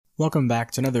Welcome back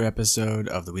to another episode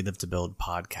of the WLTB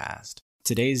Podcast.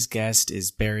 Today's guest is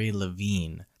Barry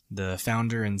Levine, the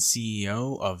founder and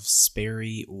CEO of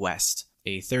Sperry West,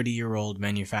 a 30-year-old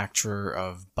manufacturer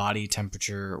of body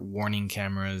temperature warning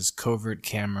cameras, covert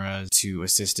cameras to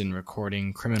assist in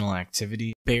recording criminal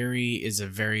activity. Barry is a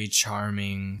very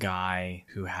charming guy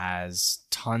who has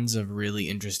tons of really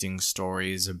interesting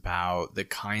stories about the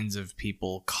kinds of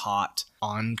people caught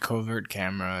on covert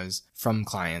cameras from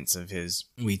clients of his.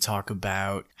 We talk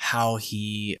about how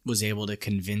he was able to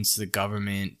convince the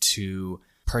government to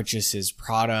purchase his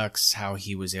products, how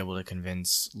he was able to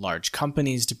convince large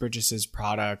companies to purchase his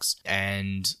products,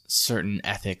 and certain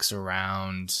ethics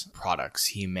around products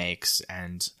he makes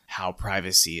and how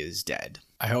privacy is dead.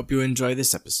 I hope you enjoy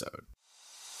this episode.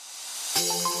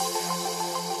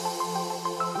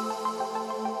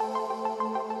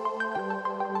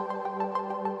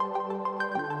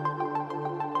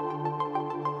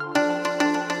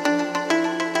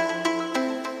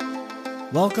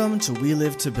 Welcome to We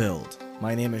Live to Build.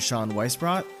 My name is Sean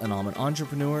Weisbrot, and I'm an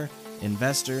entrepreneur,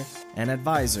 investor, and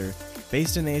advisor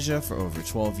based in Asia for over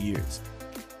 12 years.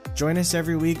 Join us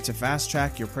every week to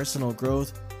fast-track your personal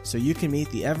growth so you can meet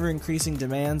the ever-increasing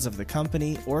demands of the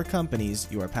company or companies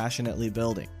you are passionately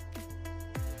building.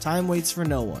 Time waits for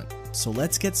no one, so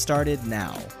let's get started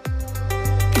now.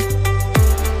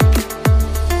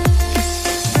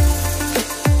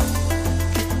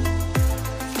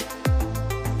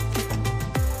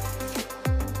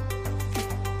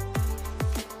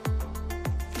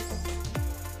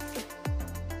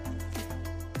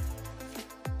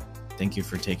 Thank you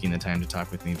for taking the time to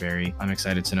talk with me, Barry. I'm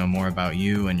excited to know more about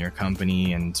you and your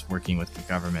company and working with the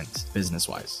government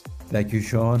business-wise. Thank you,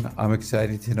 Sean. I'm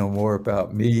excited to know more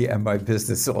about me and my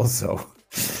business also.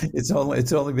 It's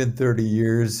only been 30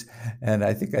 years, and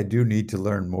I think I do need to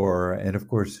learn more. And of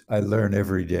course, I learn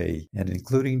every day, and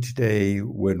including today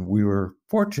when we were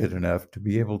fortunate enough to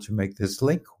be able to make this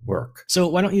link work. So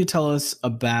why don't you tell us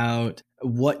about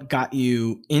what got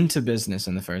you into business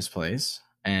in the first place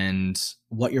and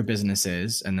what your business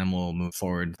is, and then we'll move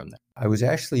forward from there. I was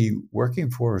actually working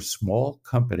for a small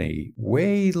company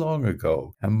way long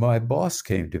ago, and my boss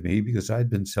came to me because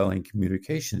I'd been selling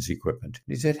communications equipment.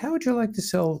 He said, "How would you like to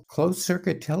sell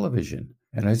closed-circuit television?"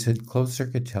 And I said,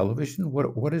 "Closed-circuit television?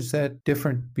 What is that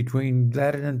different between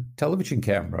that and a television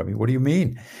camera? I mean, what do you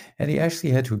mean?" And he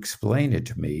actually had to explain it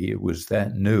to me. It was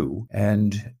that new.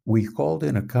 And we called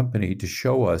in a company to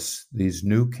show us these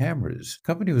new cameras. The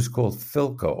company was called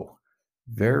Philco.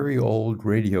 Very old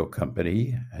radio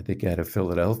company, I think out of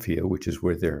Philadelphia, which is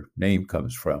where their name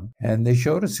comes from. And they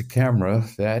showed us a camera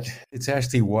that it's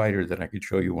actually wider than I could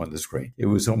show you on the screen. It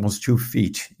was almost 2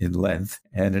 feet in length,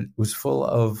 and it was full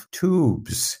of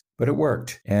tubes. But it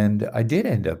worked. And I did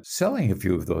end up selling a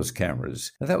few of those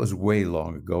cameras. Now, that was way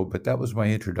long ago, but that was my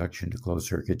introduction to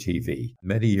closed-circuit TV.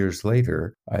 Many years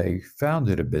later, I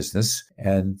founded a business,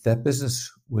 and that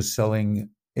business was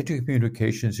selling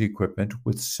intercommunications equipment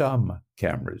with some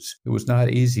cameras. It was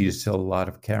not easy to sell a lot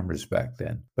of cameras back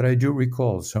then, but I do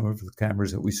recall some of the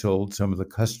cameras that we sold, some of the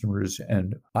customers,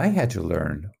 and I had to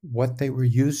learn what they were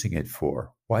using it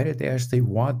for. Why did they actually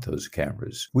want those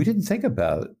cameras? We didn't think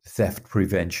about theft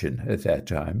prevention at that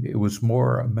time. It was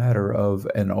more a matter of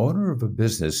an owner of a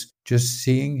business just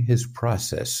seeing his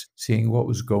process, seeing what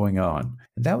was going on.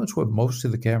 And that was what most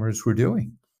of the cameras were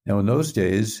doing. Now, in those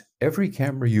days, every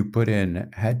camera you put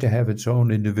in had to have its own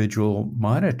individual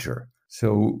monitor.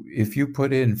 So if you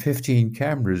put in 15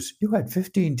 cameras, you had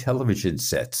 15 television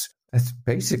sets. That's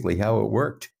basically how it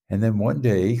worked. And then one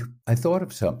day I thought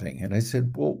of something and I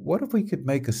said, well, what if we could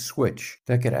make a switch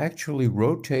that could actually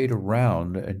rotate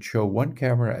around and show one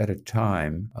camera at a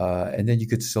time, and then you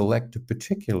could select a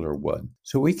particular one.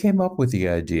 So we came up with the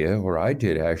idea, or I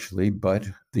did actually, but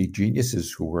the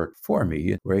geniuses who worked for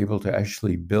me were able to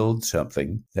actually build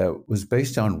something that was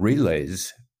based on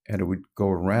relays, and it would go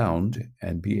around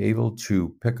and be able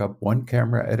to pick up one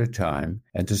camera at a time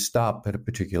and to stop at a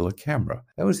particular camera.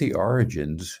 That was the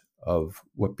origins of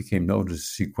what became known as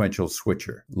sequential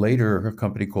switcher. Later, a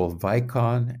company called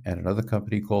Vicon and another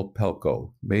company called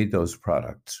Pelco made those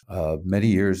products. Many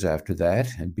years after that,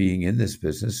 and being in this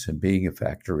business and being a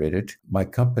factor in it, my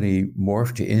company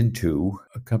morphed into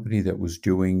a company that was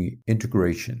doing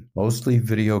integration, mostly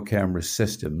video camera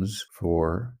systems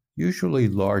for usually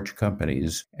large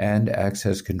companies, and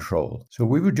access control. So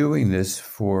we were doing this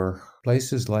for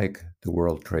places like the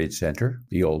World Trade Center,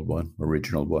 the old one,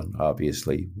 original one,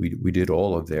 obviously. We did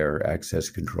all of their access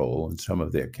control and some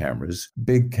of their cameras.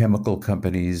 Big chemical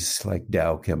companies like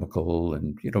Dow Chemical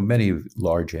and, many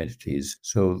large entities.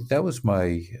 So that was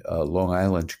my Long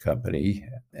Island company.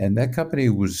 And that company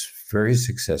was very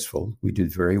successful. We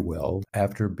did very well.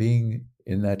 After being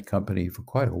in that company for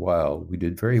quite a while, we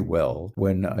did very well.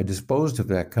 When I disposed of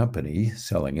that company,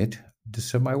 selling it,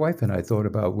 so my wife and I thought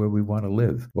about where we want to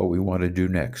live, what we want to do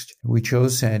next. We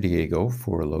chose San Diego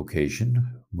for a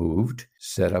location, moved,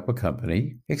 set up a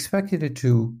company, expected it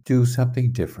to do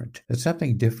something different. That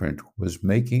something different was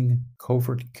making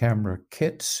covert camera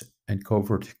kits and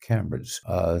covert cameras,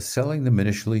 selling them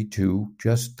initially to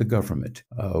just the government.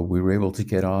 We were able to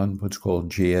get on what's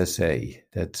called GSA.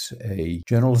 That's a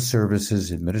General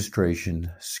Services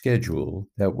Administration schedule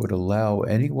that would allow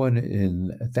anyone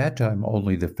at that time,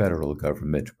 only the federal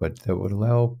government, but that would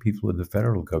allow people in the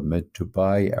federal government to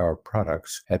buy our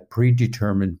products at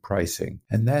predetermined pricing.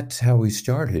 And that's how we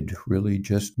started, really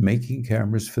just making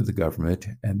cameras for the government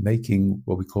and making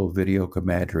what we call video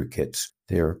commander kits.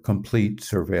 They're complete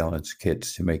surveillance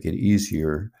kits to make it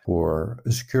easier for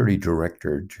a security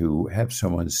director to have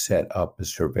someone set up a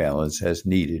surveillance as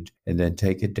needed and then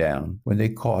take it down when they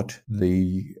caught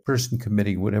the person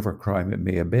committing whatever crime it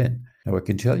may have been. Now, I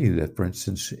can tell you that, for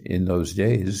instance, in those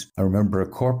days, I remember a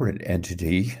corporate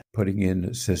entity putting in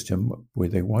a system where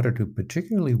they wanted to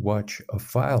particularly watch a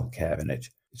file cabinet.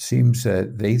 It seems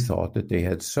that they thought that they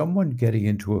had someone getting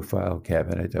into a file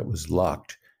cabinet that was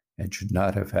locked and should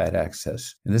not have had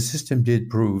access. And the system did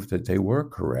prove that they were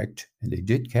correct, and they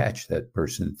did catch that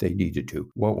person that they needed to.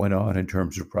 What went on in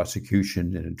terms of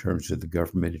prosecution and in terms of the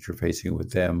government interfacing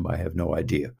with them, I have no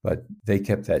idea. But they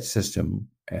kept that system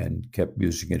and kept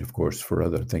using it, of course, for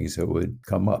other things that would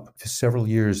come up. Several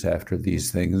years after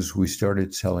these things, we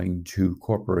started selling to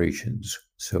corporations.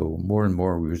 So more and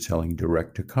more we were selling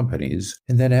direct to companies.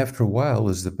 And then after a while,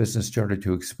 as the business started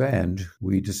to expand,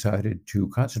 we decided to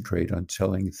concentrate on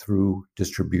selling through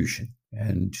distribution.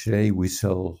 And today we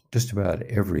sell just about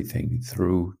everything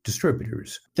through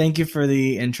distributors. Thank you for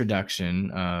the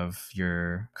introduction of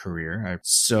your career.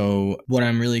 So what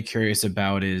I'm really curious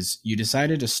about is you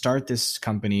decided to start this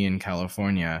company in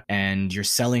California and you're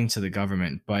selling to the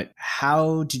government, but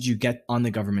how did you get on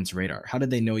the government's radar? How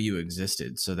did they know you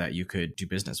existed so that you could do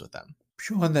business with them?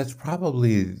 Sean, that's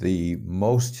probably the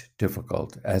most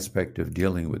difficult aspect of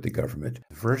dealing with the government.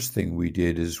 The first thing we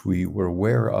did is we were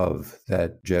aware of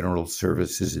that General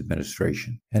Services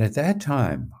Administration. And at that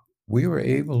time, we were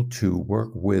able to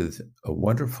work with a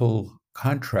wonderful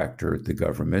contractor at the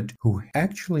government who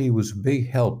actually was a big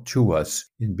help to us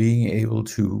in being able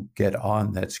to get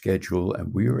on that schedule.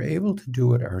 And we were able to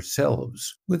do it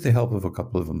ourselves with the help of a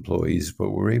couple of employees,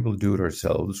 but we're able to do it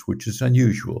ourselves, which is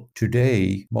unusual.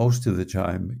 Today, most of the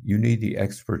time, you need the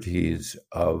expertise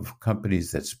of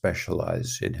companies that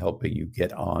specialize in helping you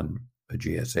get on a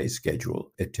GSA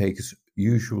schedule. It takes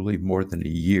usually more than a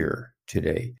year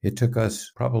today. It took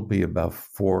us probably about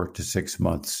 4 to 6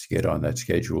 months to get on that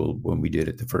schedule when we did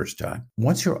it the first time.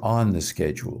 Once you're on the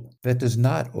schedule, that does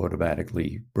not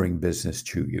automatically bring business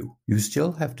to you. You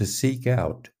still have to seek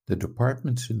out the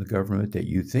departments in the government that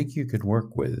you think you can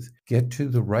work with, get to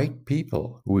the right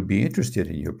people who would be interested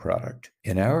in your product.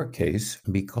 In our case,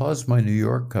 because my New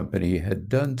York company had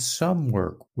done some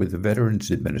work with the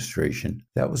Veterans Administration,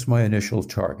 that was my initial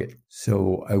target.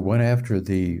 So I went after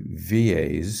the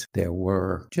VAs. There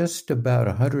were just about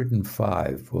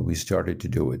 105 when we started to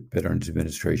do it, Veterans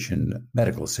Administration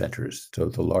medical centers, so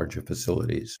the larger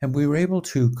facilities. And we were able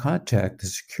to contact the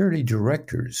security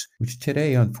directors, which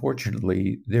today,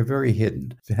 unfortunately, they're very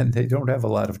hidden and they don't have a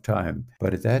lot of time.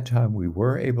 But at that time, we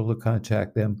were able to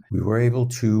contact them. We were able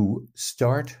to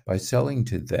start by selling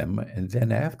to them. And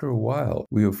then after a while,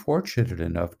 we were fortunate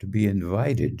enough to be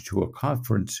invited to a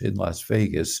conference in Las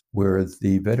Vegas where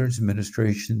the Veterans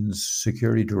Administration's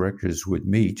security directors would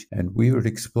meet, and we would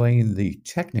explain the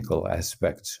technical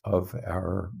aspects of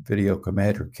our video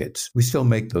commander kits. We still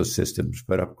make those systems,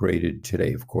 but upgraded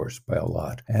today, of course, by a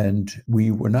lot. And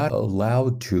we were not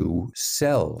allowed to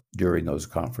sell during those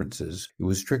conferences. It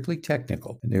was strictly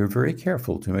technical, and they were very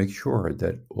careful to make sure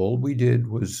that all we did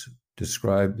was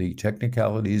describe the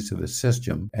technicalities of the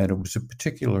system, and it was a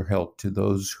particular help to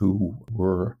those who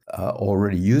were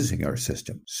already using our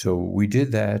system. So we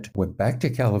did that, went back to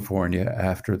California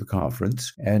after the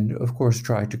conference, and of course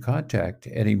tried to contact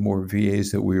any more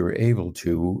VAs that we were able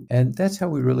to, and that's how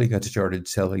we really got started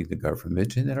selling the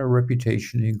government, and then our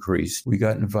reputation increased. We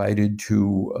got invited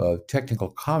to a technical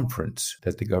conference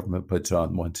that the government puts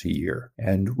on once a year,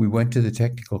 and we went to the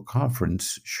technical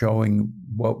conference showing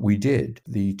what we did.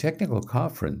 The technical technical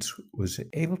conference was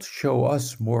able to show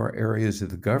us more areas of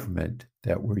the government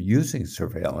that were using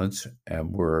surveillance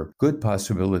and were good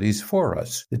possibilities for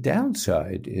us. The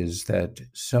downside is that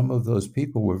some of those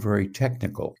people were very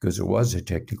technical because it was a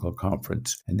technical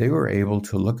conference, and they were able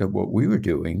to look at what we were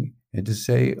doing and to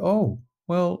say, oh,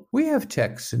 well, we have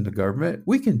techs in the government.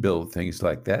 We can build things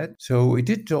like that. So it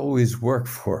didn't always work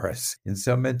for us. In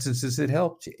some instances, it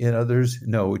helped. In others,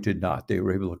 no, it did not. They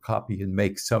were able to copy and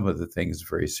make some of the things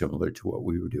very similar to what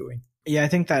we were doing. Yeah, I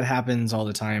think that happens all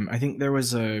the time. I think there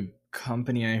was a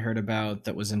company I heard about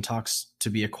that was in talks to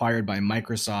be acquired by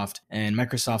Microsoft, and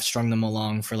Microsoft strung them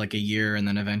along for like a year, and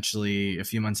then eventually a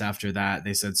few months after that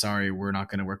they said, sorry, we're not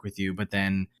going to work with you, but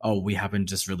then we happen to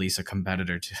just release a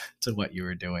competitor to what you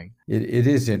were doing. It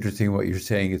is interesting what you're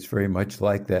saying. It's very much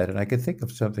like that, and I can think of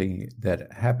something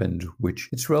that happened which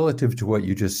it's relative to what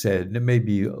you just said, and it may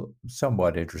be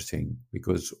somewhat interesting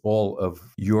because all of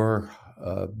your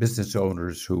business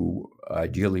owners who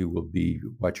ideally will be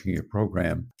watching your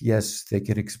program, yes, they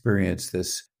can experience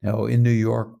this. Now, in New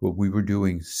York, when we were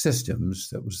doing systems,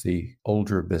 that was the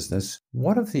older business,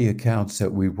 one of the accounts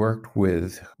that we worked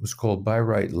with was called Buy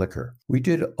Right Liquor. We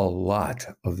did a lot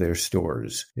of their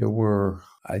stores. There were,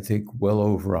 I think, well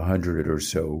over 100 or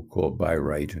so called Buy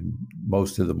Right, and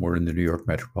most of them were in the New York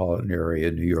metropolitan area,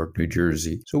 New York, New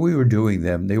Jersey. So we were doing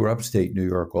them. They were upstate New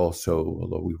York also,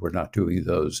 although we were not doing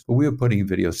those. But we were putting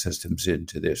video systems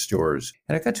into their stores.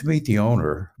 And I got to meet the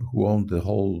owner who owned the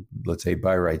whole, let's say,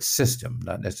 Buy Right system,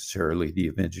 not necessarily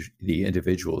the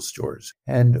individual stores.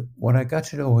 And when I got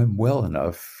to know him well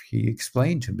enough, he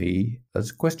explained to me a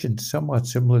question somewhat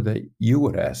similar that you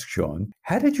would ask, Sean.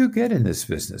 How did you get in this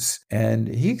business? And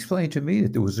he explained to me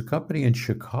that there was a company in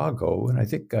Chicago, and I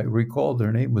think I recall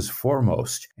their name was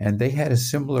Foremost, and they had a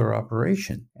similar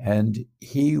operation. And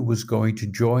he was going to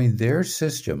join their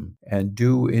system and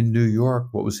do in New York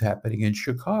what was happening in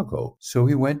Chicago. So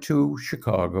he went to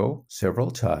Chicago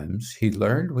several times. He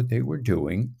learned what they were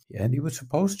doing, and he was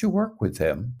supposed to work with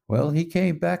them. Well, he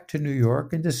came back to New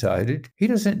York and decided he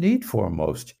doesn't need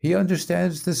Foremost. He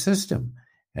understands the system.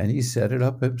 And he set it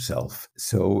up himself.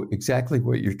 So exactly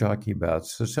what you're talking about.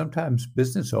 So sometimes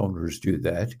business owners do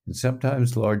that, and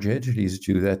sometimes large entities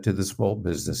do that to the small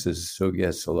businesses. So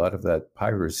yes, a lot of that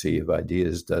piracy of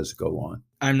ideas does go on.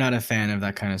 I'm not a fan of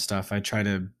that kind of stuff. I try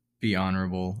to be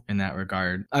honorable in that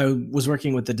regard. I was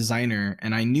working with the designer,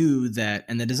 and I knew that,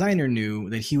 and the designer knew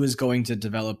that he was going to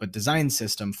develop a design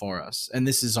system for us. And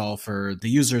this is all for the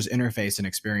user's interface and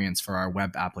experience for our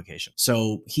web application.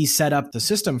 So he set up the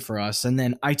system for us, and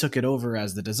then I took it over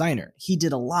as the designer. He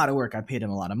did a lot of work. I paid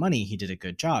him a lot of money. He did a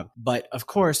good job. But of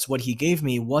course, what he gave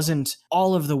me wasn't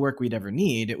all of the work we'd ever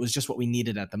need. It was just what we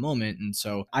needed at the moment. And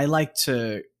so I like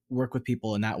to work with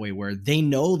people in that way where they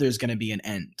know there's going to be an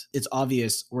end. It's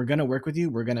obvious, we're going to work with you,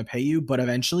 we're going to pay you, but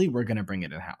eventually we're going to bring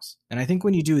it in-house. And I think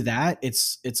when you do that,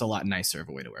 it's a lot nicer of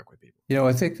a way to work with people. You know,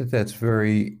 I think that that's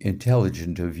very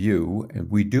intelligent of you.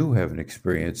 And we do have an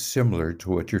experience similar to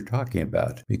what you're talking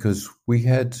about, because we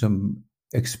had some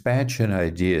expansion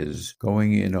ideas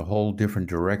going in a whole different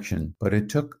direction, but it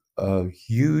took a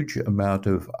huge amount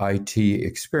of IT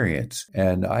experience.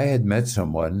 And I had met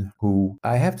someone who,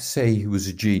 I have to say, he was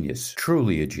a genius,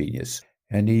 truly a genius.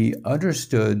 And he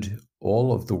understood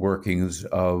all of the workings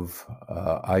of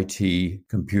IT,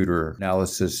 computer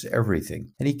analysis,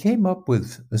 everything. And he came up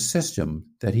with a system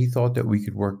that he thought that we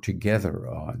could work together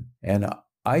on. And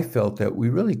I felt that we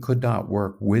really could not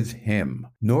work with him,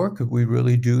 nor could we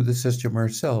really do the system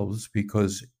ourselves,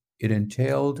 because it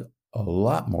entailed a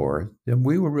lot more than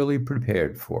we were really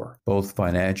prepared for, both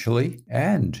financially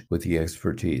and with the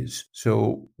expertise.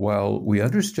 So while we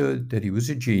understood that he was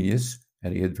a genius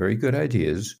and he had very good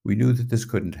ideas, we knew that this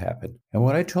couldn't happen. And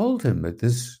when I told him that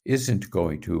this isn't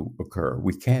going to occur,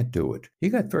 we can't do it, he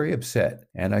got very upset.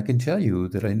 And I can tell you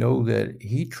that I know that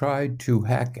he tried to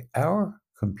hack our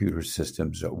computer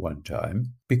systems at one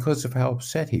time because of how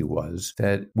upset he was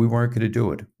that we weren't going to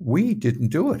do it. We didn't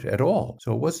do it at all.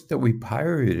 So it wasn't that we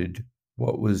pirated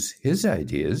what was his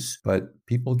ideas, but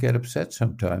people get upset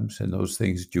sometimes, and those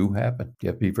things do happen. You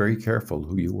have to be very careful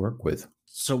who you work with.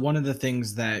 So one of the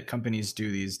things that companies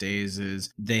do these days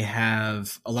is they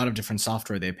have a lot of different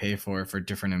software they pay for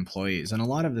different employees. And a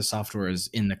lot of the software is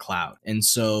in the cloud. And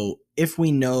so if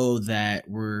we know that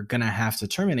we're going to have to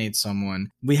terminate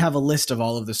someone, we have a list of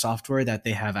all of the software that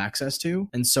they have access to.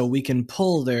 And so we can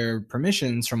pull their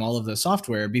permissions from all of the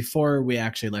software before we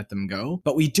actually let them go.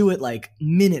 But we do it like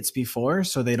minutes before,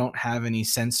 so they don't have any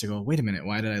sense to go, wait a minute,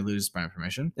 why did I lose my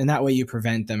permission? And that way you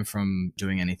prevent them from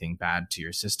doing anything bad to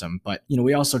your system. But,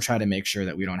 we also try to make sure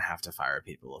that we don't have to fire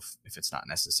people if it's not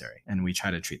necessary. And we try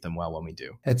to treat them well when we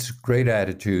do. That's a great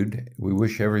attitude. We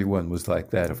wish everyone was like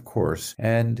that, of course.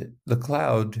 And the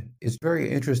cloud is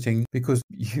very interesting because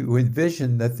you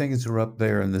envision that things are up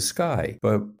there in the sky.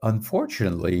 But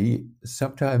unfortunately,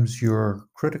 sometimes your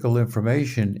critical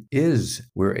information is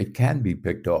where it can be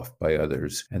picked off by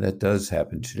others. And that does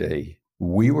happen today.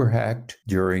 We were hacked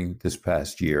during this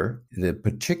past year. The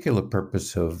particular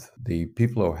purpose of the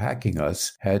people who are hacking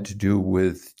us had to do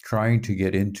with trying to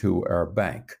get into our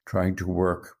bank, trying to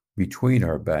work between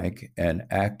our bank and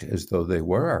act as though they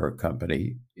were our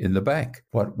company in the bank.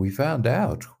 What we found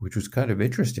out, which was kind of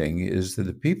interesting, is that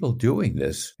the people doing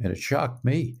this, and it shocked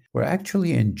me, were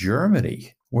actually in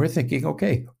Germany. We're thinking,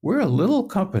 okay, we're a little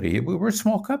company. We're a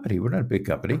small company. We're not a big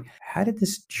company. How did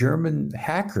this German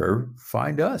hacker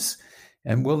find us?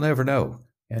 And we'll never know.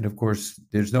 And of course,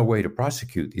 there's no way to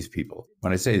prosecute these people.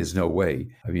 When I say there's no way,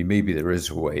 I mean, maybe there is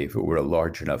a way if it were a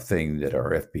large enough thing that our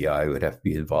FBI would have to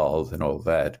be involved and all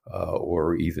that,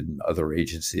 or even other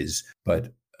agencies.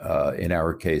 But in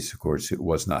our case, of course, it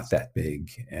was not that big,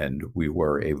 and we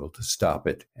were able to stop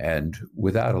it. And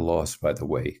without a loss, by the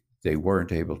way. They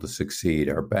weren't able to succeed.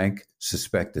 Our bank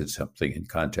suspected something and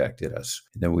contacted us.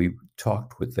 And then we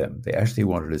talked with them. They actually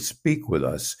wanted to speak with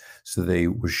us, so they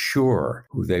were sure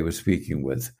who they were speaking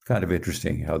with. Kind of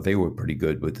interesting how they were pretty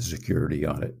good with the security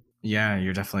on it. Yeah,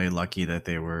 you're definitely lucky that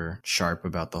they were sharp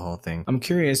about the whole thing. I'm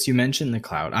curious, you mentioned the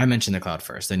cloud. I mentioned the cloud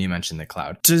first, then you mentioned the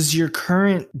cloud. Does your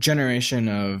current generation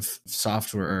of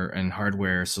software and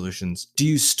hardware solutions, do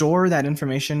you store that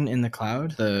information in the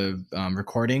cloud, the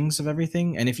recordings of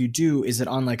everything? And if you do, is it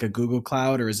on like a Google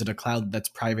Cloud, or is it a cloud that's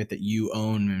private that you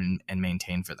own and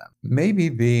maintain for them? Maybe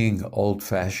being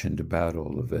old-fashioned about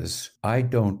all of this, I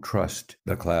don't trust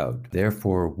the cloud.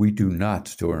 Therefore, we do not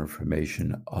store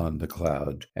information on the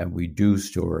cloud, and we do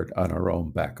store it on our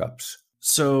own backups.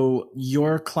 So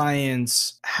your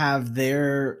clients have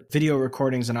their video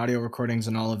recordings and audio recordings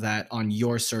and all of that on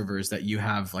your servers that you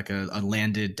have, like a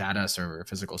landed data server,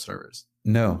 physical servers?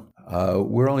 No,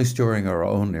 we're only storing our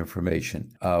own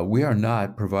information. We are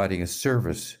not providing a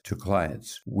service to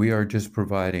clients. We are just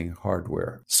providing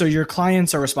hardware. So your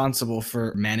clients are responsible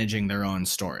for managing their own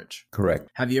storage? Correct.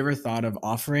 Have you ever thought of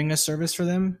offering a service for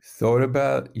them? Thought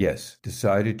about, yes.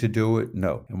 Decided to do it,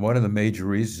 no. And one of the major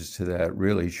reasons to that,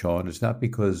 really, Sean, is not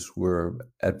because we're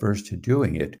adverse to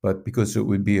doing it, but because it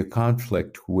would be a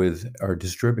conflict with our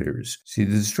distributors. See,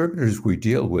 the distributors we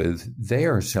deal with, they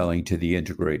are selling to the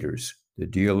integrators. The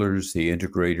dealers, the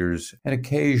integrators, and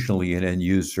occasionally an end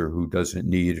user who doesn't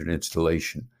need an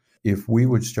installation. If we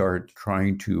would start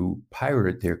trying to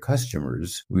pirate their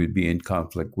customers, we would be in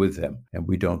conflict with them, and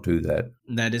we don't do that.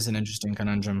 That is an interesting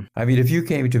conundrum. I mean, if you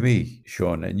came to me,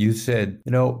 Sean, and you said,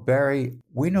 Barry,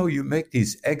 we know you make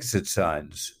these exit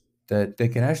signs, that they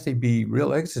can actually be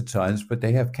real exit signs, but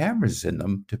they have cameras in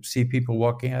them to see people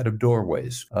walking out of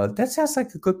doorways. That sounds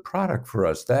like a good product for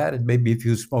us, that and maybe a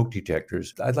few smoke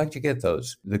detectors. I'd like to get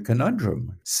those. The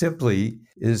conundrum simply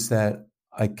is that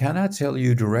I cannot sell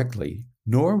you directly,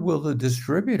 nor will the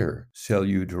distributor sell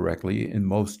you directly in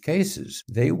most cases.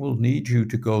 They will need you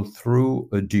to go through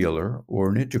a dealer or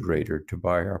an integrator to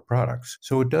buy our products.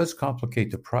 So it does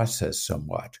complicate the process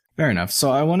somewhat. Fair enough. So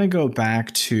I want to go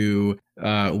back to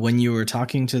when you were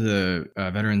talking to the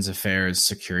Veterans Affairs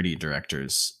security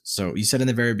directors. So you said in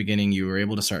the very beginning you were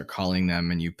able to start calling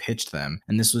them and you pitched them.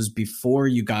 And this was before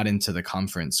you got into the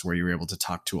conference where you were able to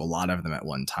talk to a lot of them at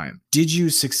one time. Did you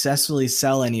successfully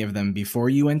sell any of them before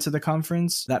you went to the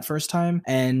conference that first time?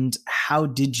 And how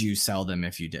did you sell them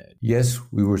if you did? Yes,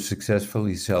 we were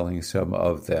successfully selling some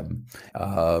of them.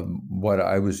 What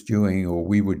I was doing, or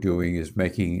we were doing, is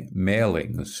making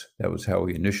mailings. That was how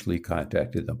we initially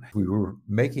contacted them. We were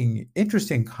making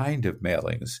interesting kind of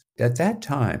mailings. At that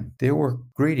time, there were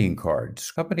greeting cards.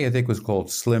 The company, I think, was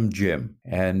called Slim Jim,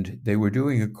 and they were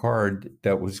doing a card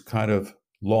that was kind of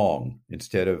long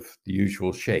instead of the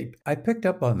usual shape. I picked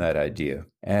up on that idea,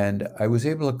 and I was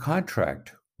able to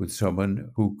contract with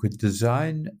someone who could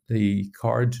design the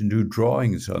cards and do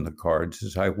drawings on the cards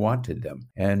as I wanted them.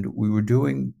 And we were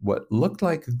doing what looked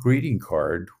like a greeting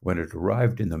card when it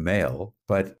arrived in the mail,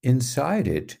 but inside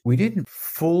it, we didn't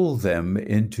fool them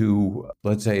into,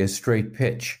 let's say, a straight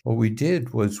pitch. What we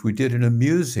did was we did an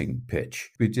amusing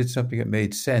pitch. We did something that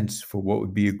made sense for what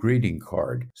would be a greeting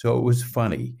card. So it was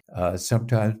funny.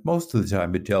 Sometimes, most of the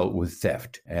time, it dealt with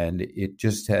theft, and it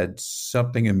just had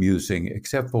something amusing,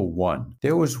 except for one.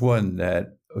 There was one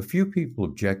that a few people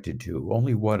objected to,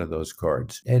 only one of those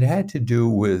cards. It had to do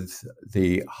with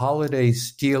the holiday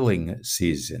stealing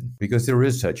season, because there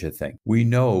is such a thing. We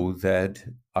know that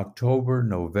October,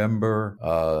 November,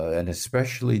 and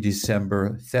especially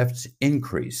December, thefts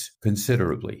increase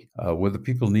considerably. Whether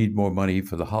people need more money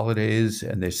for the holidays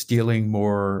and they're stealing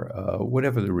more,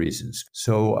 whatever the reasons.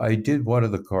 So I did one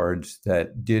of the cards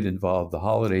that did involve the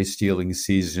holiday stealing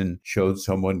season, showed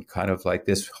someone kind of like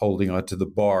this holding onto the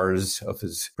bars of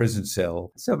his prison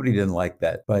cell. Somebody didn't like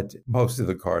that, but most of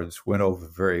the cards went over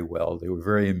very well. They were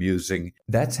very amusing.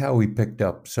 That's how we picked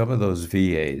up some of those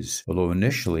VAs. Although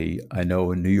initially, I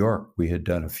know in New York, we had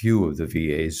done a few of the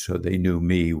VAs, so they knew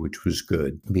me, which was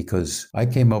good, because I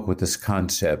came up with this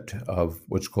concept of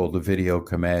what's called the Video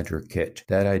Commander Kit.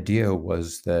 That idea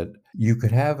was that you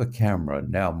could have a camera,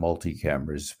 now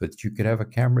multi-cameras, but you could have a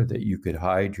camera that you could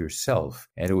hide yourself,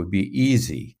 and it would be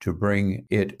easy to bring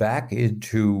it back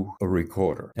into a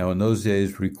recorder. Now, in those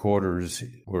days, recorders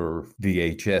were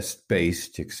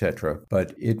VHS-based, etc.,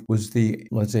 but it was the,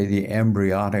 let's say, the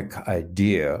embryonic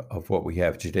idea of what we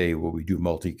have today, where we do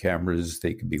multi-cameras.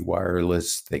 They could be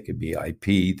wireless, they could be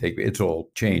IP, it's all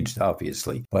changed,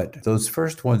 obviously. But those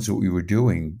first ones that we were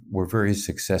doing were very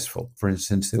successful. For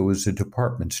instance, there was a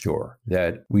department store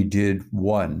that we did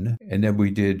one, and then we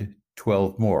did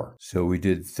 12 more. So we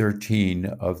did 13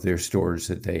 of their stores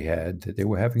that they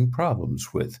were having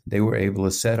problems with. They were able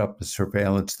to set up the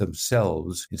surveillance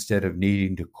themselves instead of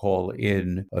needing to call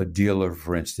in a dealer,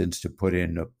 for instance, to put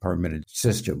in a permanent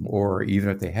system. Or even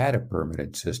if they had a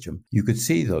permanent system, you could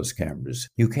see those cameras.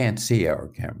 You can't see our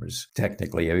cameras,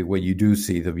 technically. I mean, when you do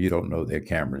see them, you don't know they're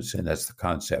cameras, and that's the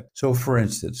concept. So, for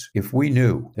instance, if we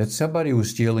knew that somebody was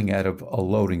stealing out of a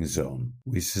loading zone,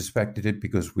 we suspected it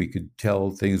because we could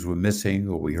tell things were missing,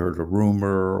 or we heard a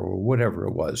rumor, or whatever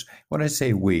it was. When I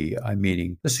say we, I'm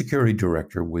meaning the security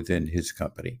director within his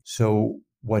company. So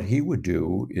what he would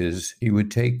do is he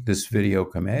would take this Video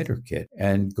Commander Kit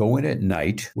and go in at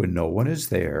night when no one is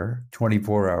there.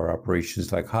 24-hour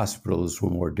operations like hospitals were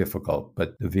more difficult,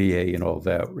 but the VA and all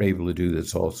that were able to do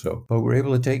this also. But we're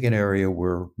able to take an area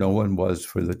where no one was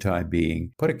for the time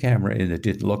being, put a camera in that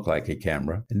didn't look like a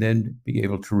camera, and then be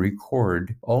able to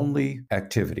record only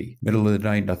activity. Middle of the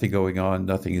night, nothing going on,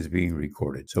 nothing is being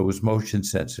recorded. So it was motion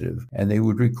sensitive. And they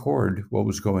would record what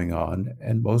was going on,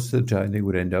 and most of the time they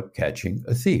would end up catching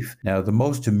a thief. Now, the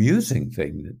most amusing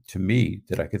thing to me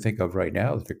that I can think of right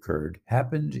now that occurred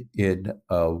happened in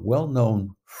a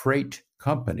well-known freight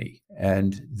company,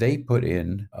 and they put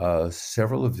in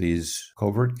several of these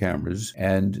covert cameras,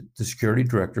 and the security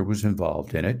director was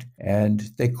involved in it, and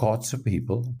they caught some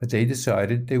people, but they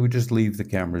decided they would just leave the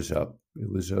cameras up. It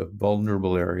was a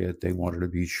vulnerable area. They wanted to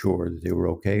be sure that they were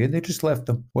okay, and they just left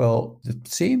them. Well, it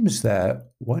seems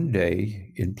that one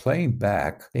day, in playing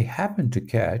back, they happened to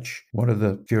catch one of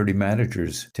the security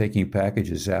managers taking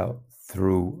packages out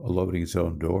through a loading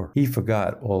zone door. He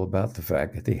forgot all about the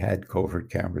fact that they had covert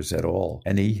cameras at all,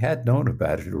 and he had known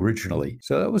about it originally.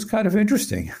 So that was kind of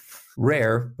interesting.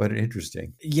 Rare, but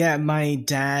interesting. Yeah, my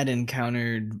dad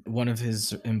encountered one of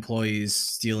his employees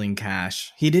stealing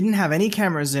cash. He didn't have any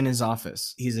cameras in his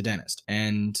office. He's a dentist.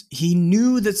 And he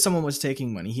knew that someone was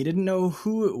taking money. He didn't know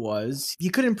who it was. He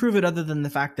couldn't prove it other than the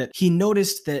fact that he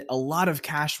noticed that a lot of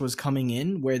cash was coming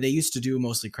in where they used to do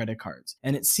mostly credit cards.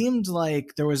 And it seemed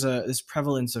like there was this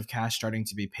prevalence of cash starting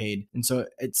to be paid. And so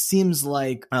it seems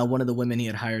like one of the women he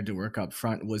had hired to work up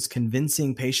front was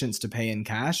convincing patients to pay in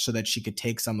cash so that she could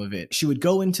take some of it. She would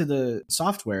go into the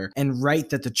software and write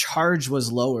that the charge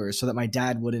was lower so that my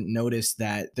dad wouldn't notice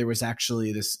that there was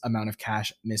actually this amount of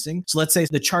cash missing. So let's say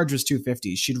the charge was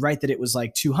 $250. She'd write that it was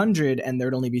like $200 and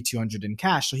there'd only be $200 in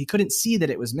cash. So he couldn't see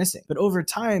that it was missing. But over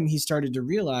time, he started to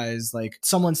realize like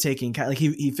someone's taking cash. Like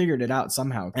he figured it out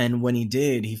somehow. And when he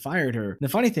did, he fired her. The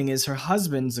funny thing is her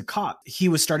husband's a cop. He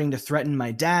was starting to threaten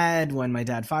my dad when my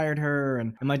dad fired her.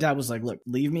 And my dad was like, look,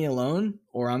 leave me alone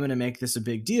or I'm going to make this a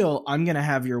big deal. I'm going to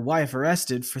have your wife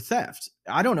arrested for theft.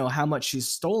 I don't know how much she's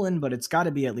stolen, but it's got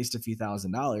to be at least a few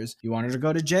 $1,000s. You want her to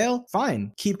go to jail?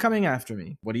 Fine. Keep coming after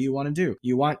me. What do you want to do?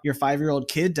 You want your 5-year-old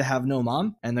kid to have no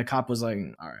mom? And the cop was like,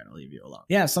 all right, I'll leave you alone.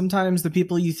 Yeah, sometimes the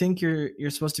people you think you're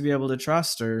supposed to be able to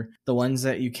trust are the ones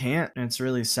that you can't. And it's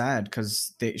really sad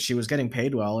because she was getting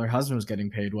paid well. Her husband was getting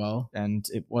paid well, and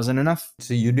it wasn't enough. It's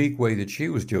a unique way that she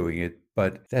was doing it,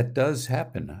 but that does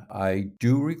happen. I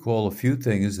do recall a few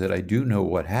things that I do know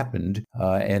what happened.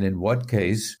 And in one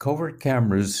case, covert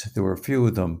cameras, there were a few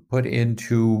of them, put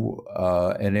into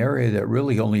an area that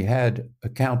really only had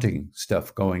accounting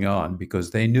stuff going on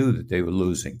because they knew that they were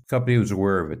losing. The company was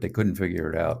aware of it. They couldn't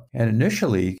figure it out. And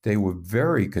initially, they were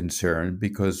very concerned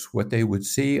because what they would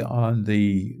see on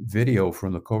the video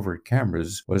from the covert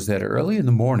cameras was that early in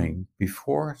the morning,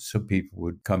 before some people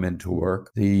would come into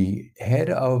work, the head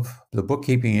of the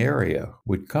bookkeeping area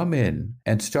would come in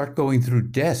and start going through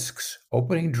desks,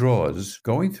 opening drawers,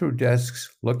 going through desks,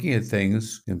 looking at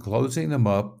things and closing them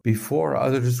up before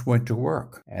others went to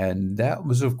work. And that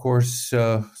was, of course,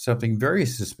 something very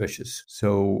suspicious.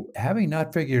 So having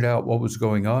not figured out what was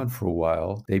going on for a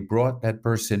while, they brought that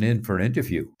person in for an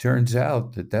interview. Turns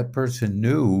out that that person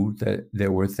knew that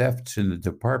there were thefts in the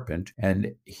department,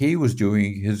 and he was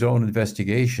doing his own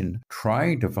investigation,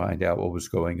 trying to find out what was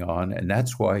going on. And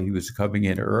that's why he was coming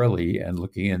in early and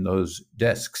looking in those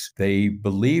desks. They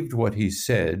believed what he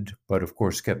said, but of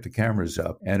course kept the cameras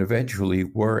up, and eventually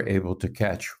were able to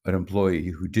catch an employee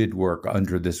who did work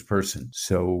under this person.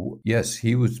 So yes,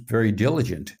 he was very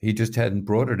diligent. He just hadn't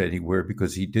brought it anywhere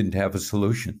because he didn't have a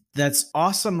solution. That's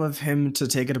awesome of him to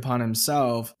take it upon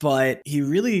himself, but he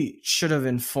really should have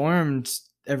informed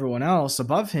everyone else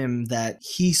above him that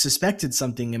he suspected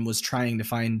something and was trying to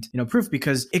find, proof,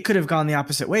 because it could have gone the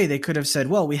opposite way. They could have said,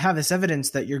 well, we have this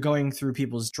evidence that you're going through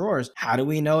people's drawers. How do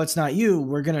we know it's not you?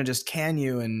 We're going to just can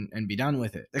you and be done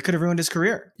with it. It could have ruined his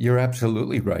career. You're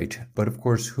absolutely right. But of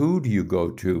course, who do you go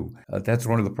to? That's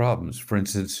one of the problems. For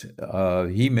instance,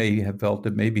 he may have felt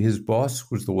that maybe his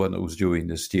boss was the one that was doing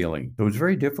the stealing. So it's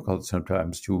very difficult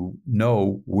sometimes to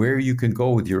know where you can go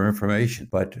with your information.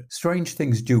 But strange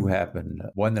things do happen.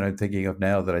 One that I'm thinking of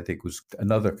now that I think was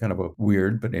another kind of a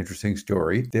weird but interesting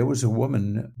story. There was a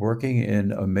woman working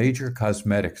in a major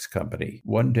cosmetics company.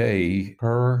 One day,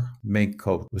 her mink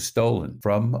coat was stolen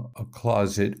from a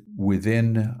closet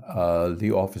within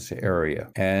the office area.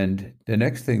 And the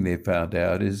next thing they found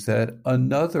out is that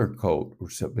another coat or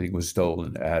something was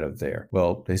stolen out of there.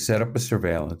 Well, they set up a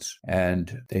surveillance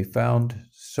and they found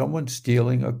someone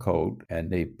stealing a coat, and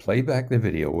they play back the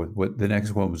video with what the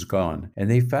next one was gone. And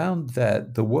they found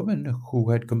that the woman who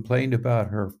had complained about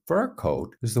her fur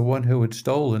coat is the one who had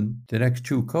stolen the next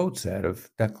 2 coats out of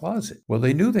that closet. Well,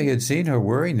 they knew they had seen her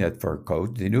wearing that fur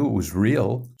coat. They knew it was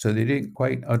real, so they didn't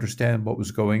quite understand what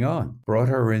was going on. Brought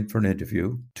her in for an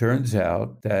interview. Turns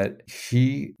out that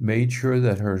she made sure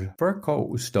that her fur coat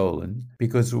was stolen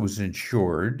because it was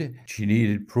insured. She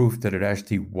needed proof that it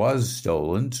actually was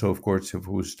stolen. So, of course, if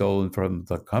it was stolen from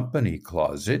the company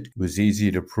closet, it was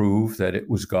easy to prove that it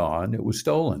was gone, it was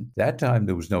stolen. That time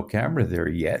there was no camera there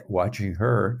yet watching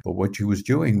her, but what she was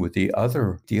doing with the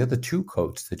other 2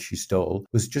 coats that she stole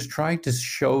was just trying to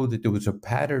show that there was a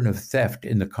pattern of theft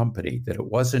in the company, that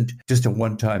it wasn't just a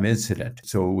one-time incident,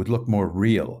 so it would look more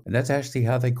real. And that's actually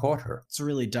how they caught her. It's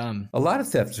really dumb. A lot of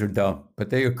thefts are dumb, but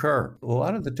they occur. A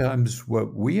lot of the times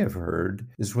what we have heard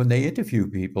is when they interview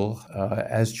people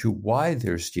as to why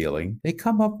they're stealing, they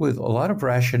come up with a lot of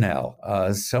rationale.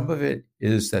 Some of it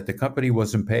is that the company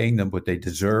wasn't paying them what they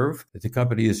deserve, that the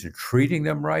company isn't treating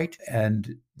them right,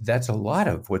 and that's a lot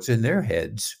of what's in their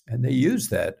heads, and they use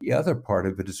that. The other part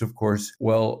of it is, of course,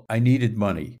 well, I needed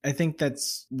money. I think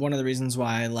that's one of the reasons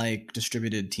why I like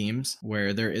distributed teams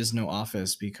where there is no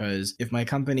office, because if my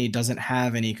company doesn't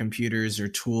have any computers or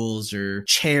tools or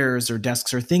chairs or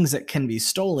desks or things that can be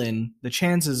stolen, the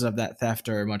chances of that theft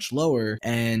are much lower.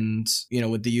 And,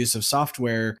 with the use of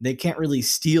software, they can't really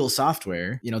steal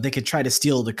software. They could try to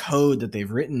steal the code that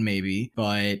they've written maybe,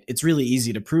 but it's really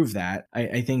easy to prove that.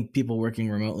 I think people working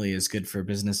remotely is good for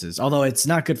businesses. Although it's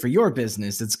not good for your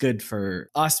business, it's good for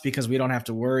us because we don't have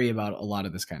to worry about a lot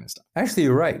of this kind of stuff. Actually,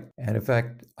 you're right. And in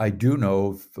fact, I do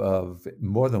know of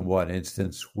more than one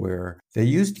instance where they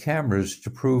used cameras to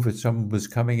prove that someone was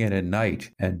coming in at night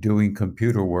and doing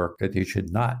computer work that they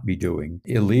should not be doing,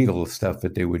 illegal stuff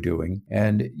that they were doing.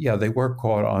 And yeah, they were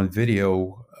caught on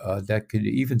video that could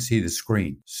even see the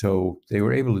screen. So they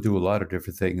were able to do a lot of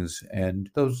different things, and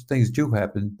those things do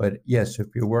happen. But yes, if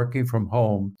you're working from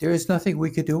home, there is nothing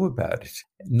we could do about it.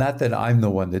 Not that I'm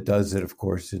the one that does it, of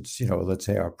course. It's, let's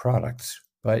say our products.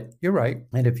 But you're right.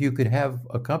 And if you could have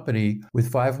a company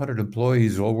with 500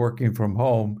 employees all working from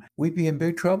home, we'd be in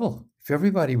big trouble. If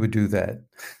everybody would do that.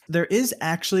 There is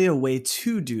actually a way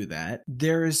to do that.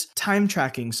 There's time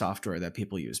tracking software that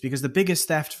people use, because the biggest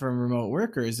theft from remote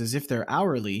workers is if they're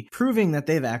hourly, proving that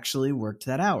they've actually worked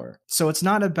that hour. So it's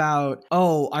not about,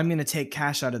 oh, I'm going to take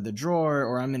cash out of the drawer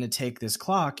or I'm going to take this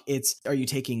clock. It's, are you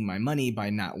taking my money by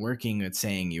not working at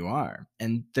saying you are?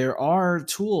 And there are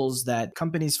tools that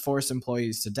companies force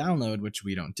employees to download, which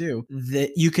we don't do,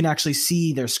 that you can actually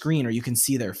see their screen or you can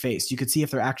see their face. You can see if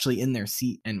they're actually in their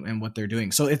seat and what they're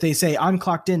doing. So if they say, I'm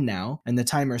clocked in now, and the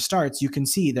timer starts, you can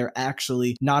see they're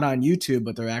actually not on YouTube,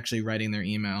 but they're actually writing their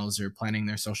emails or planning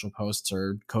their social posts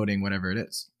or coding, whatever it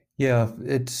is. Yeah,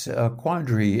 it's a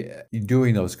quandary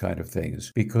doing those kind of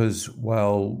things, because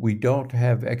while we don't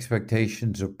have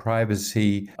expectations of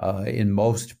privacy in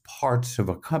most parts of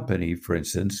a company, for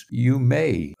instance, you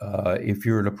may, if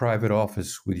you're in a private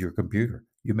office with your computer,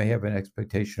 you may have an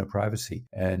expectation of privacy,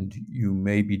 and you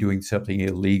may be doing something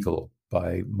illegal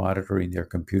by monitoring their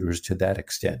computers to that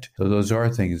extent. So those are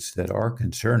things that are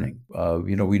concerning.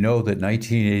 We know that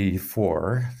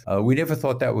 1984, we never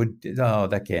thought that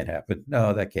that can't happen.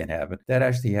 No, that can't happen. That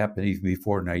actually happened even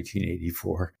before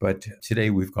 1984. But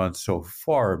today we've gone so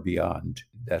far beyond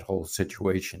that whole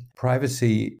situation.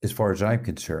 Privacy, as far as I'm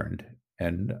concerned,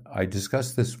 and I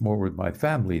discuss this more with my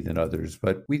family than others,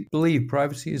 but we believe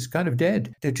privacy is kind of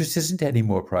dead. There just isn't any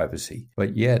more privacy.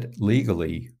 But yet,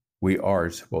 legally, we are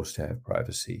supposed to have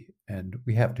privacy, and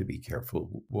we have to be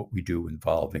careful what we do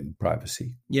involving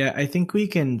privacy. Yeah, I think we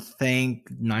can thank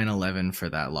 9/11 for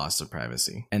that loss of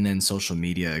privacy, and then social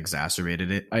media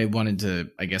exacerbated it. I wanted to,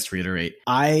 reiterate,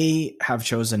 I have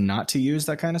chosen not to use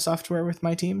that kind of software with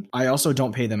my team. I also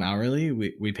don't pay them hourly.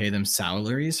 We pay them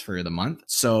salaries for the month.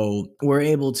 So we're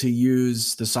able to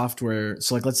use the software.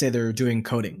 So let's say they're doing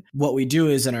coding. What we do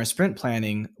is in our sprint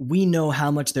planning, we know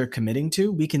how much they're committing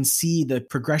to. We can see the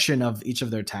progression of each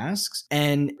of their tasks.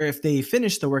 And if they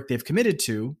finish the work they've committed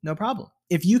to, no problem.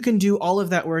 If you can do all of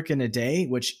that work in a day,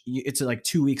 which it's like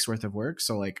 2 weeks worth of work,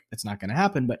 so it's not going to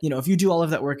happen. But if you do all of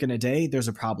that work in a day, there's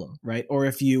a problem, right? Or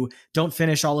if you don't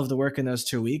finish all of the work in those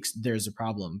 2 weeks, there's a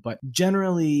problem. But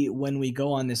generally, when we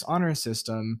go on this honor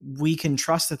system, we can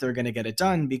trust that they're going to get it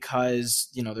done because,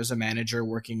 there's a manager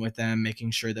working with them,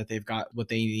 making sure that they've got what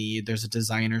they need. There's a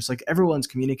designer. So everyone's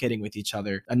communicating with each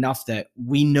other enough that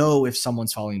we know if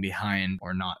someone's falling behind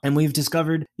or not. And we've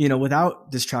discovered,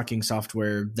 without this tracking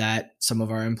software, that some of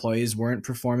our employees weren't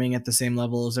performing at the same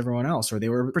level as everyone else, or they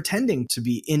were pretending to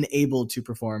be unable to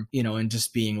perform, and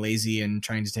just being lazy and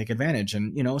trying to take advantage.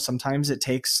 And, sometimes it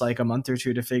takes a month or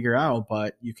two to figure out,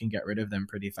 but you can get rid of them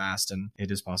pretty fast, and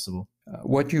it is possible.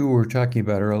 What you were talking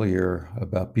about earlier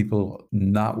about people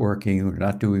not working or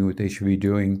not doing what they should be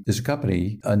doing, there's a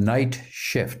company, a night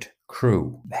shift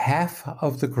crew. Half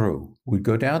of the crew would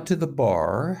go down to the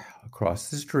bar across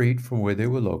the street from where they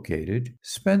were located,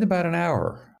 spend about an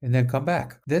hour, and then come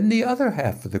back. Then the other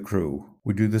half of the crew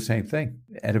would do the same thing.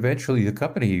 And eventually the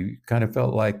company kind of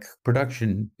felt like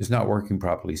production is not working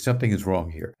properly. Something is wrong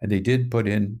here. And they did put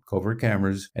in covert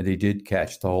cameras, and they did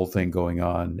catch the whole thing going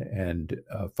on and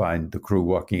find the crew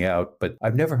walking out. But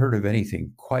I've never heard of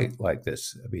anything quite like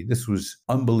this. I mean, this was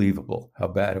unbelievable how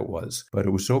bad it was. But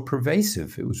it was so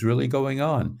pervasive. It was really going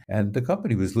on. And the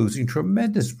company was losing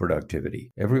tremendous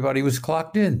productivity. Everybody was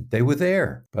clocked in. They were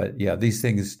there. But yeah, these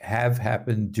things have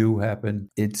happened, do happen.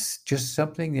 It's just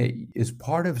something that is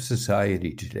part of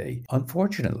society today.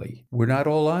 Unfortunately, we're not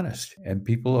all honest, and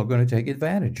people are going to take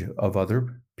advantage of other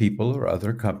people or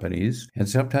other companies. And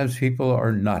sometimes people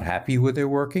are not happy with their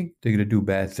working. They're going to do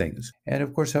bad things. And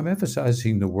of course, I'm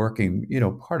emphasizing the working,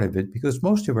 part of it, because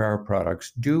most of our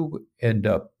products do end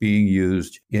up being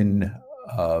used in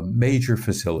major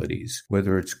facilities,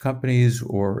 whether it's companies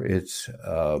or it's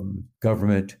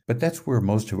government, but that's where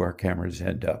most of our cameras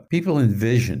end up. People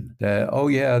envision that, oh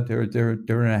yeah, they're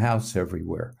in a house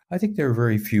everywhere. I think there are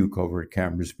very few covert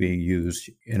cameras being used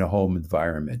in a home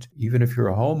environment. Even if you're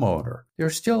a homeowner, there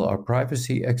still are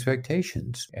privacy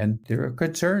expectations, and there are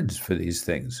concerns for these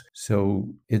things. So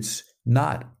it's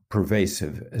not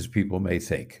pervasive as people may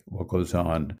think, what goes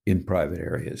on in private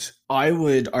areas. I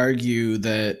would argue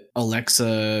that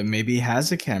Alexa maybe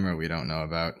has a camera we don't know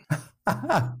about.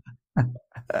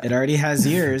 It already has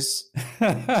ears.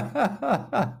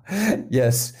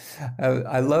 Yes.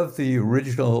 I love the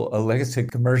original Alexa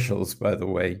commercials, by the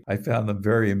way. I found them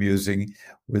very amusing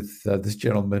with this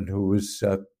gentleman who was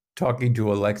talking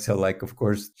to Alexa like, of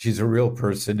course, she's a real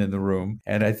person in the room.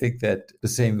 And I think that the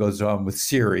same goes on with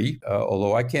Siri,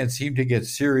 although I can't seem to get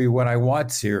Siri when I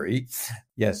want Siri.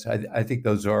 Yes, I think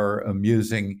those are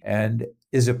amusing. And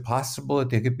Is it possible that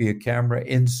there could be a camera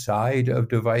inside of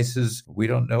devices? We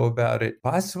don't know about it.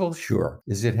 Possible? Sure.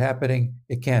 Is it happening?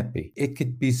 It can't be. It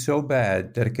could be so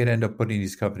bad that it could end up putting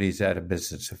these companies out of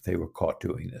business if they were caught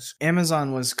doing this.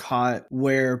 Amazon was caught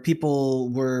where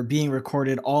people were being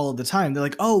recorded all of the time. They're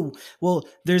like, oh, well,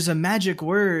 there's a magic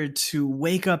word to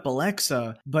wake up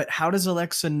Alexa, but how does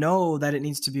Alexa know that it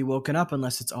needs to be woken up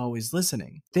unless it's always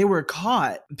listening? They were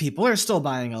caught. People are still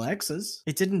buying Alexas.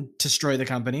 It didn't destroy the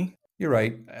company. You're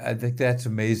right. I think that's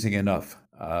amazing enough.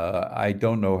 I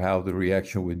don't know how the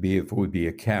reaction would be if it would be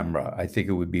a camera. I think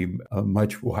it would be a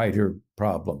much wider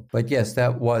problem. But yes,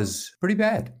 that was pretty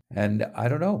bad. And I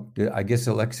don't know. I guess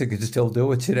Alexa could still do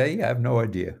it today. I have no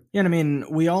idea. Yeah, I mean,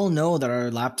 we all know that our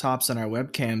laptops and our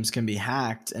webcams can be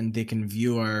hacked and they can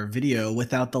view our video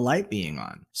without the light being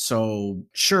on. So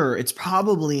sure, it's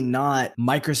probably not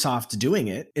Microsoft doing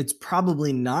it. It's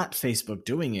probably not Facebook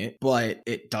doing it, but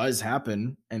it does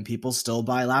happen and people still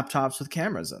buy laptops with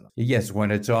cameras in them. Yes,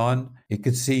 when it's on, it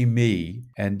could see me.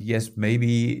 And yes,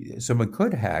 maybe someone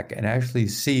could hack and actually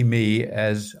see me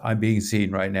as I'm being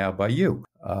seen right now by you.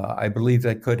 I believe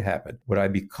that could happen. Would I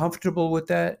be comfortable with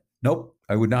that? Nope,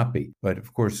 I would not be. But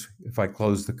of course, if I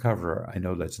close the cover, I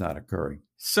know that's not occurring.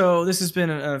 So this has been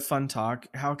a fun talk.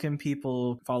 How can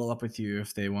people follow up with you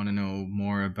if they want to know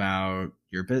more about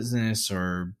your business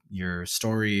or your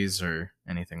stories or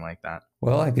anything like that?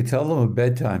 Well, I could tell them a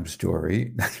bedtime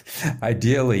story.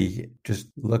 Ideally, just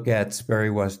look at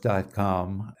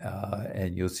sperrywest.com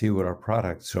and you'll see what our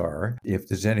products are. If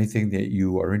there's anything that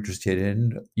you are interested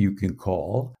in, you can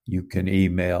call, you can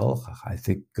email. I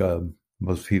think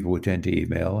most people would tend to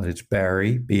email, and it's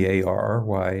Barry, Barry,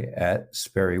 at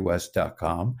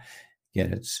sperrywest.com.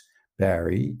 Again, it's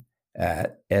Barry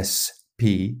at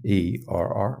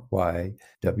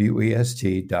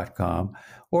SPERRYWEST.com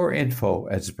or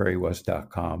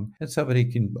info@sperrywest.com, and somebody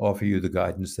can offer you the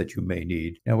guidance that you may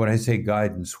need. Now, when I say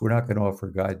guidance, we're not going to offer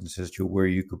guidance as to where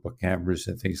you could put cameras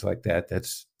and things like that.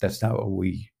 That's not what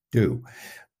we do.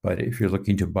 But if you're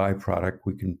looking to buy product,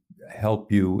 we can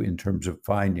help you in terms of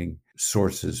finding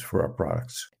sources for our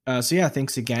products. So yeah,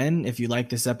 thanks again. If you like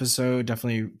this episode,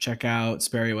 definitely check out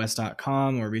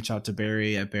sperrywest.com or reach out to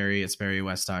Barry at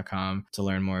sperrywest.com to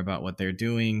learn more about what they're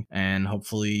doing. And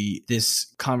hopefully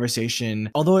this conversation,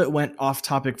 although it went off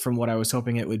topic from what I was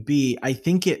hoping it would be, I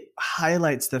think it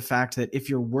highlights the fact that if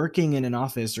you're working in an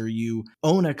office or you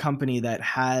own a company that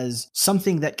has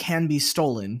something that can be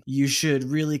stolen, you should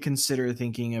really consider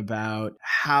thinking about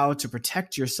how to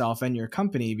protect yourself and your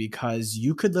company, because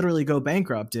you could literally go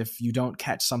bankrupt if you don't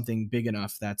catch something big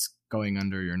enough that's going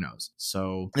under your nose.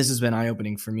 So this has been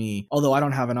eye-opening for me. Although I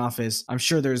don't have an office, I'm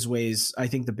sure there's ways. I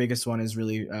think the biggest one is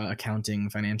really accounting,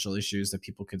 financial issues that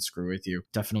people could screw with you.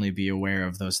 Definitely be aware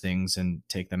of those things and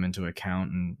take them into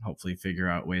account and hopefully figure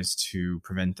out ways to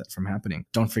prevent that from happening.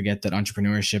 Don't forget that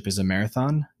entrepreneurship is a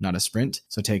marathon, not a sprint.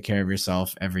 So take care of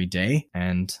yourself every day.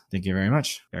 And thank you very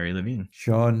much, Barry Levine.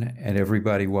 Sean and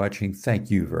everybody watching, thank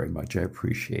you very much. I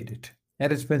appreciate it.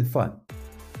 And it's been fun.